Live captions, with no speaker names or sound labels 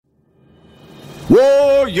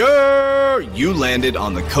Warrior! You landed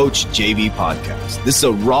on the Coach JV podcast. This is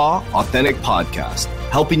a raw, authentic podcast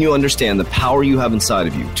helping you understand the power you have inside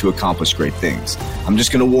of you to accomplish great things. I'm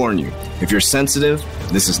just going to warn you, if you're sensitive,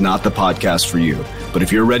 this is not the podcast for you. But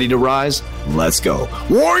if you're ready to rise, let's go.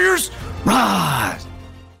 Warriors, rise!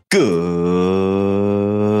 Good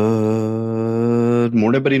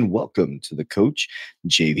morning, everybody, and welcome to the Coach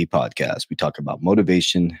JV podcast. We talk about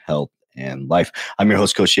motivation, health, and life. I'm your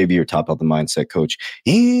host, Coach JV, your top health and mindset coach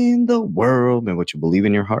in the world. And what you believe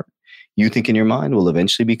in your heart, you think in your mind will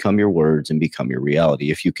eventually become your words and become your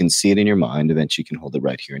reality. If you can see it in your mind, eventually you can hold it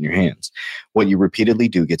right here in your hands. What you repeatedly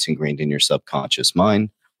do gets ingrained in your subconscious mind.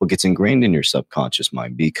 What gets ingrained in your subconscious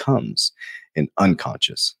mind becomes an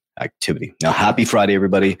unconscious activity. Now, happy Friday,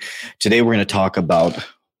 everybody. Today, we're going to talk about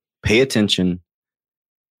pay attention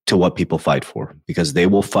to what people fight for, because they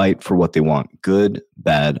will fight for what they want, good,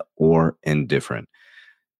 bad, or indifferent.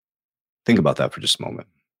 Think about that for just a moment.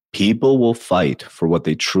 People will fight for what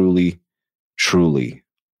they truly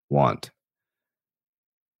want.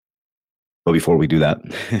 But before we do that,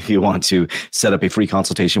 if you want to set up a free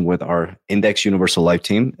consultation with our Index Universal Life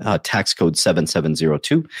team, tax code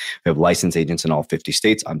 7702. We have licensed agents in all 50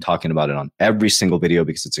 states. I'm talking about it on every single video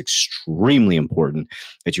because it's extremely important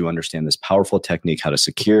that you understand this powerful technique, how to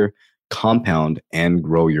secure, compound, and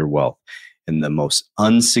grow your wealth in the most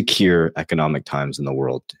unsecure economic times in the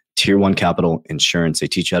world. Tier 1 capital, insurance. They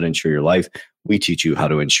teach you how to insure your life. We teach you how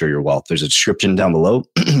to insure your wealth. There's a description down below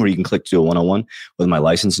where you can click to do a one-on-one with my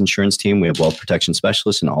licensed insurance team. We have wealth protection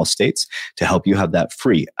specialists in all states to help you have that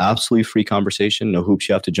free, absolutely free conversation. No hoops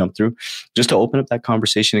you have to jump through, just to open up that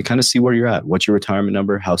conversation and kind of see where you're at. What's your retirement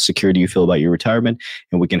number? How secure do you feel about your retirement?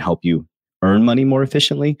 And we can help you earn money more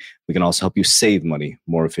efficiently. We can also help you save money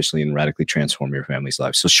more efficiently and radically transform your family's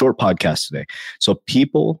life. So short podcast today. So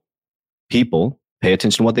people pay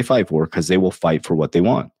attention to what they fight for, because they will fight for what they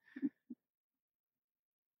want.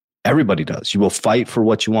 Everybody does. You will fight for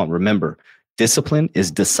what you want. Remember, discipline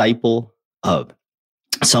is disciple of.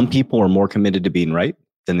 Some people are more committed to being right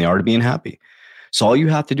than they are to being happy. So all you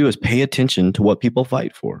have to do is pay attention to what people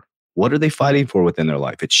fight for. What are they fighting for within their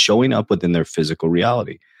life? It's showing up within their physical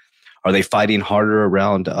reality. Are they fighting harder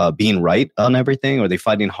around being right on everything? Are they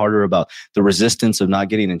fighting harder about the resistance of not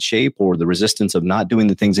getting in shape, or the resistance of not doing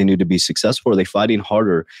the things they need to be successful? Are they fighting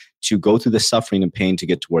harder to go through the suffering and pain to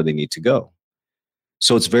get to where they need to go?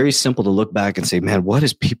 So it's very simple to look back and say, man, what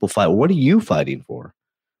is people fight? What are you fighting for?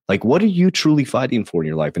 Like, what are you truly fighting for in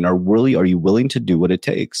your life? And are you willing to do what it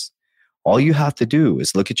takes? All you have to do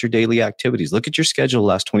is look at your daily activities. Look at your schedule the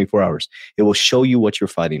last 24 hours. It will show you what you're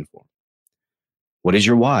fighting for. What is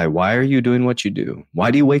your why? Why are you doing what you do?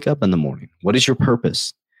 Why do you wake up in the morning? What is your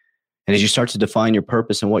purpose? And as you start to define your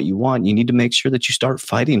purpose and what you want, you need to make sure that you start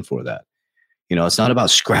fighting for that. You know, it's not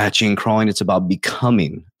about scratching, crawling. It's about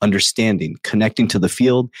becoming, understanding, connecting to the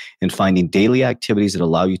field, and finding daily activities that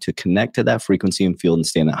allow you to connect to that frequency and field and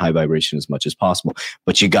stay in that high vibration as much as possible.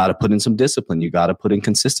 But you got to put in some discipline. You got to put in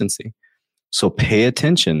consistency. So pay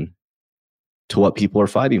attention to what people are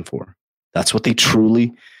fighting for. That's what they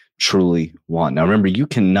truly want. Now, remember, you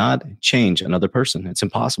cannot change another person. It's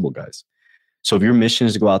impossible, guys. So if your mission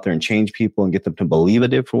is to go out there and change people and get them to believe a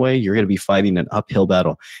different way, you're going to be fighting an uphill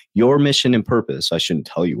battle. Your mission and purpose, I shouldn't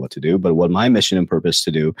tell you what to do, but what my mission and purpose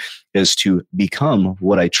to do is to become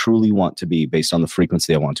what I truly want to be based on the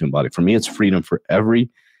frequency I want to embody. For me, it's freedom for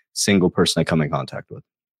every single person I come in contact with.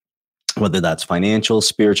 Whether that's financial,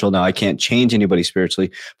 spiritual. Now, I can't change anybody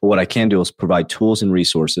spiritually, but what I can do is provide tools and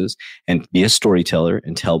resources and be a storyteller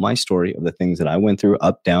and tell my story of the things that I went through,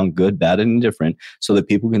 up, down, good, bad, and indifferent, so that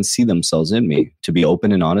people can see themselves in me, to be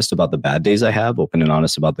open and honest about the bad days I have, open and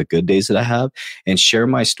honest about the good days that I have, and share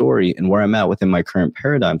my story and where I'm at within my current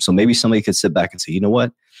paradigm. So maybe somebody could sit back and say, you know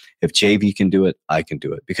what? If JV can do it, I can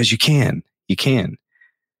do it. Because you can.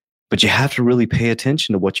 But you have to really pay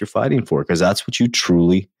attention to what you're fighting for, because that's what you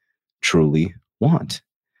truly want.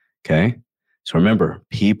 Okay. So remember,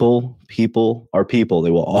 people are people. They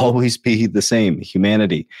will always be the same.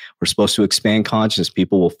 Humanity. We're supposed to expand consciousness.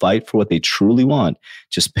 People will fight for what they truly want.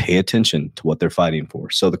 Just pay attention to what they're fighting for.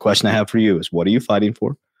 So the question I have for you is, what are you fighting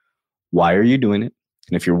for? Why are you doing it?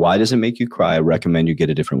 And if your why doesn't make you cry, I recommend you get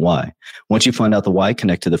a different why. Once you find out the why,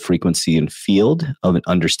 connect to the frequency and field of an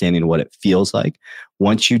understanding what it feels like.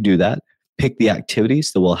 Once you do that, pick the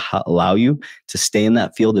activities that will allow you to stay in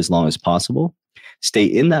that field as long as possible. Stay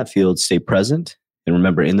in that field, stay present. And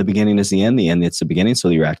remember, in the beginning is the end it's the beginning. So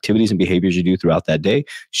your activities and behaviors you do throughout that day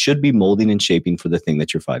should be molding and shaping for the thing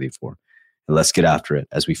that you're fighting for. And let's get after it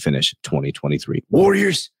as we finish 2023.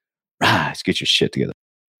 Warriors, rise, get your shit together.